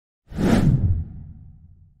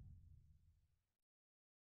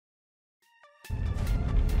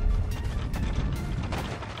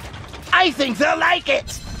I think they'll like it!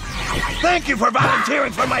 Thank you for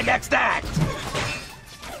volunteering for my next act!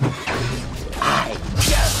 I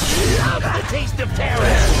just love the taste of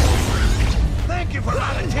terror! Thank you for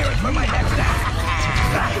volunteering for my next act!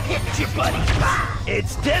 I hit you, buddy!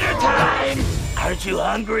 It's dinner time! Aren't you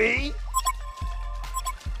hungry?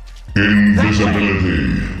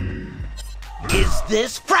 Invisibility. Is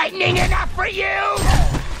this frightening enough for you?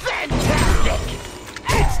 Fantastic!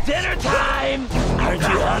 It's dinner time! Aren't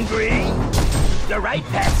you hungry? You're right,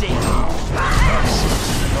 Patsy. I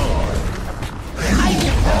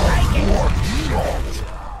think I like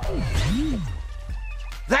it.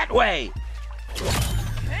 That way.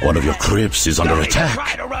 One of your crypts is under attack.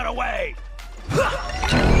 Try to run away.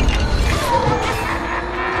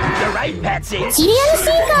 You're right, Patsy. Serial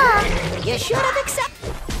Seeker! You should have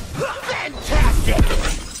accepted. Fantastic!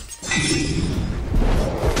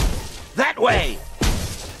 That way.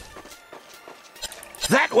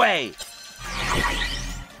 That way.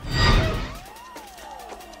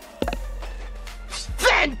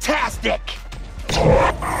 Fantastic!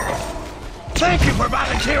 Thank you for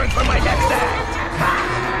volunteering for my next act!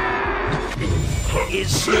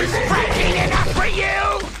 Is this frightening enough for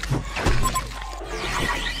you?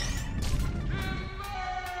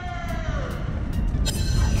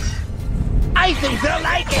 I think they'll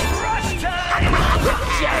like it! Rush time!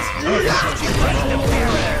 Just love to bring the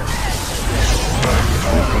mirror!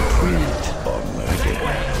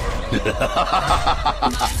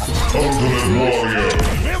 Ultimate Warrior.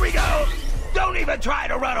 Here we go! Don't even try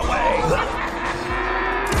to run away!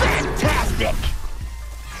 Fantastic!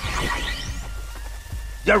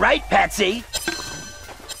 You're right, Patsy!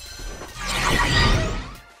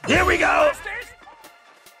 Here we go!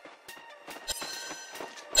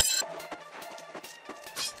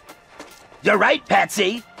 You're right,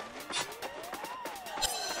 Patsy!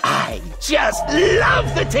 I just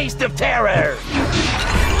love the taste of terror!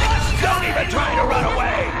 Don't even try to run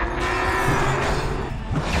away!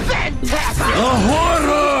 Fantastic! The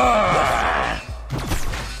horror!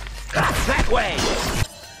 That way!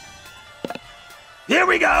 Here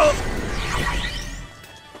we go!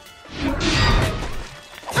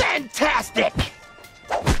 Fantastic!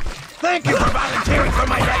 Thank you for volunteering for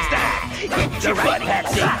my next act! You're right,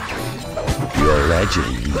 Patsy! Your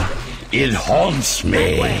legend, it haunts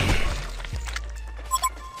me.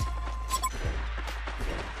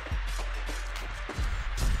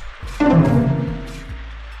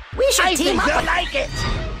 We should I team think up. they'll like it!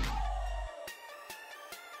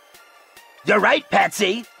 You're right,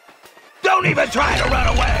 Patsy! Don't even try to run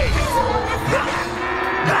away!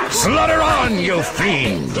 Slaughter on, you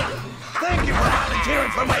fiend! Thank you for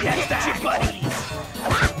volunteering for my next act, buddies!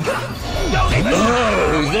 Don't even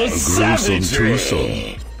Oh, the Gruesome savagery!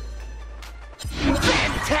 twosome.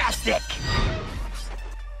 Fantastic!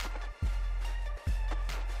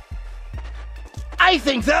 I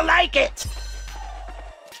think they'll like it!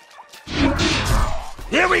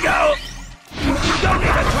 Here we go! Don't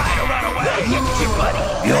even try to run away!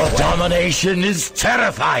 Buddy. Your domination is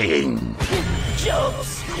terrifying!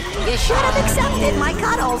 Jokes! You should have accepted my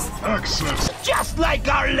cuddles. Access. Just like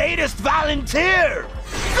our latest volunteer!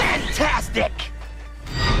 Fantastic!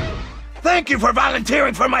 Thank you for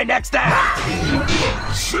volunteering for my next act!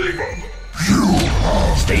 Save him.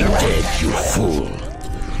 Stay dead, you fool!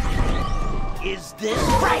 Is this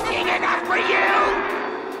frightening enough for you?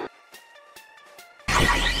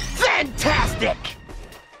 Fantastic!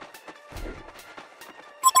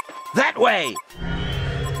 That way!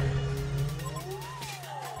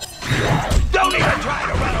 Don't even try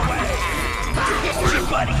to run away! Hit you,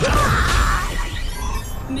 buddy!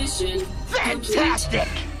 Mission Fantastic!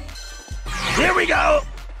 Here we go!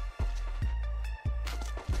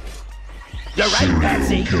 You're right,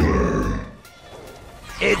 Patsy! Killer.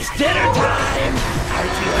 It's dinner time!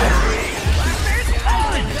 Aren't you hungry?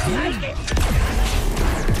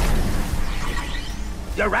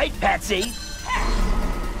 You're right, Patsy!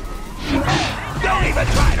 Don't even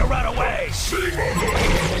try to run away!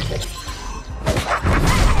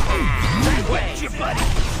 That way, you buddy!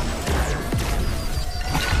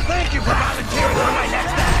 Thank you for volunteering for my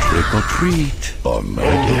next act! Trick or treat, or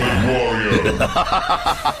murder. Ultimate Warrior.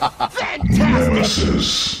 Fantastic!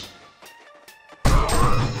 Nemesis.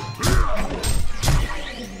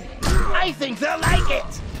 I think they'll like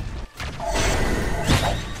it!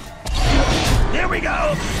 Here we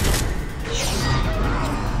go!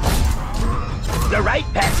 You're right,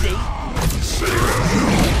 Patsy!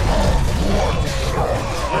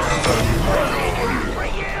 For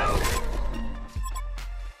you!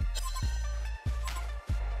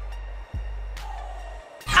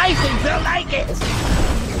 I think they'll like it!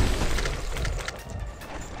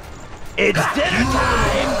 It's dinner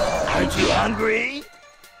time! Aren't you hungry?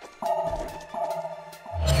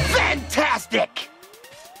 Fantastic!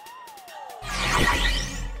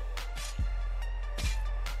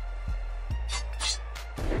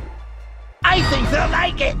 I think they'll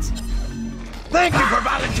like it! Thank you for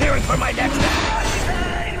volunteering for my next act!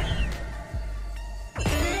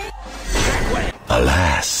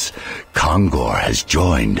 Alas, Kongor has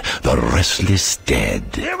joined the restless dead.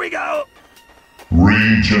 Here we go!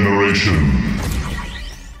 Regeneration.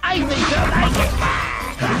 I think they'll like it!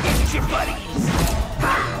 Get your buddies!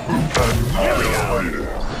 Here we go!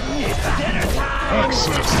 It's dinner time!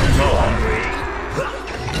 Access denied.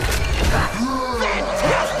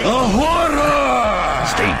 Fantastic! A horror!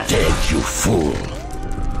 Stay dead, you fool.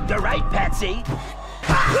 You're right, Patsy.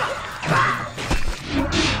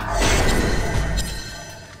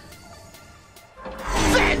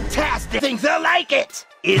 Fantastic! Think they'll like it!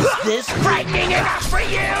 Is this frightening enough for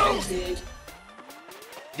you?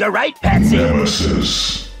 You're right, Patsy.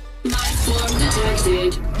 Nemesis. Form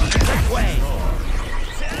detected. That way.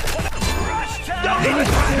 Don't even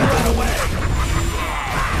try to run away.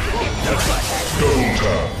 Go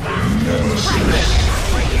time. Nemesis.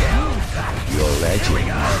 Your legend.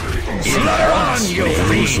 Slaughter on, you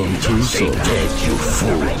Gruesome Stay twosome. dead, you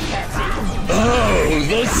fool. Oh,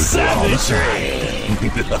 the savagery!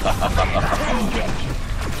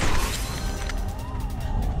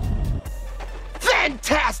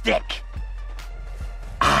 Fantastic!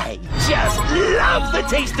 I just love the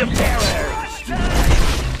taste of terror!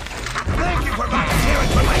 Thank you for volunteering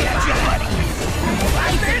for my action buddies!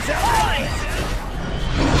 I think so!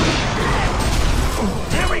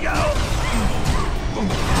 Here we go!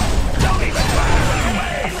 Don't even try to run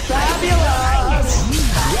away! Fabulous!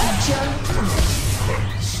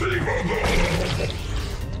 Savor them.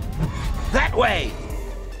 That way!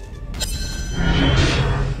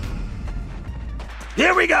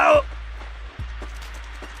 Here we go!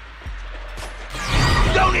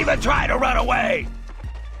 Don't even try to run away!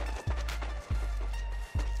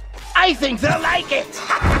 I think they'll like it!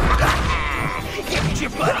 Get your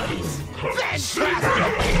buddies! Fantastic!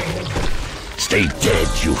 Stay dead,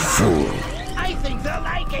 you fool. I think they'll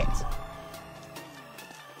like it!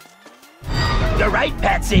 You're right,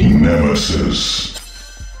 Patsy! Nemesis.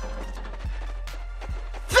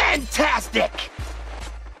 Fantastic!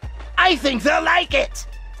 I think they'll like it!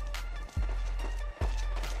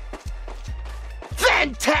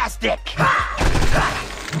 Fantastic!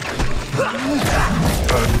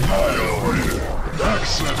 Annihilated.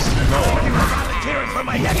 Access denied. Volunteering for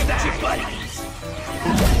my next action buddies!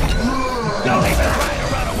 Don't even try to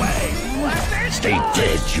run away! Stay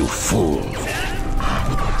dead, you fool.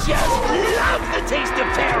 Just love the taste of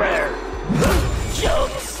terror!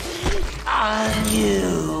 Jokes on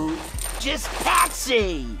you! Just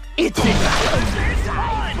Patsy! It's a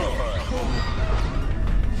time for...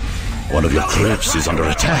 One of your crypts is under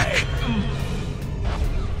attack.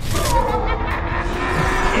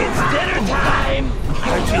 It's dinner time!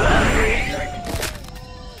 Aren't you hungry?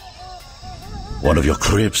 One of your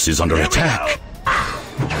crypts is under Here we attack.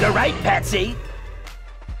 go. You're right, Patsy.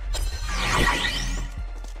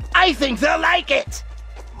 I think they'll like it!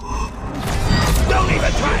 Don't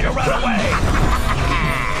even try to run away!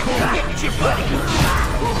 Get your buddy!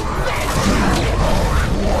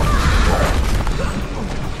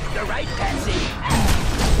 You're right, Patsy.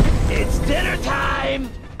 It's dinner time!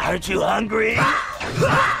 Aren't you hungry?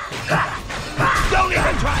 Don't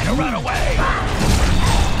even try to run away!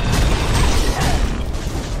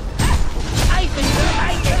 I think they'll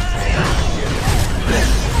like it!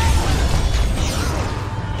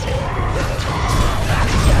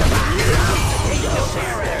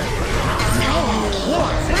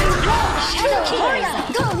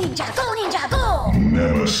 Go, ninja! Go, ninja! Go!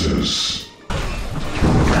 Nemesis.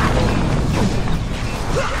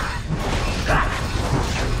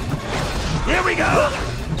 Here we go!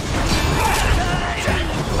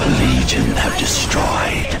 A legion have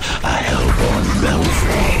destroyed a hellborn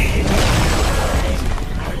belfry.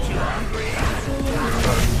 Aren't you hungry?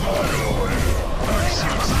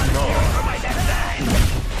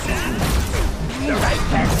 You're right,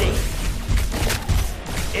 Patsy.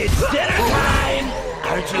 It's dinner time!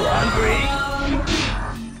 Aren't you hungry?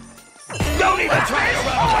 Don't even try to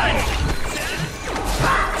run away!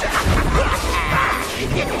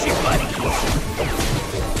 Get your buddy!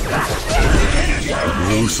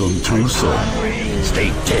 Gruesome twosome. Stay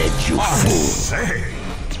dead, you fool.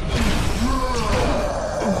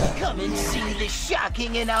 Come and see the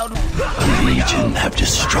shocking and out... A legion have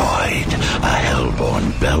destroyed a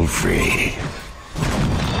hellborn belfry.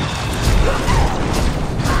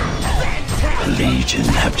 Fantastic! The Legion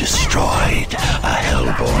have destroyed a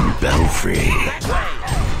hellborn belfry.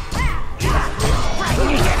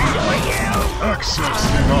 Access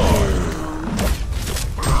denied.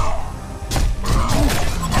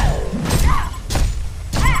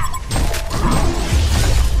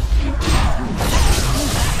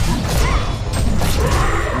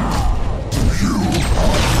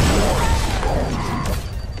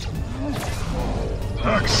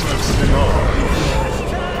 Access denied.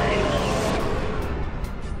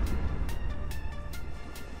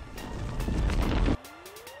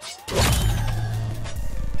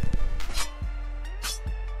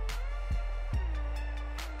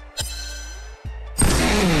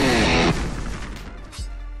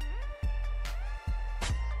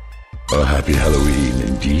 A happy Halloween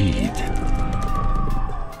indeed.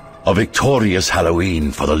 A victorious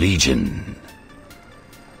Halloween for the Legion.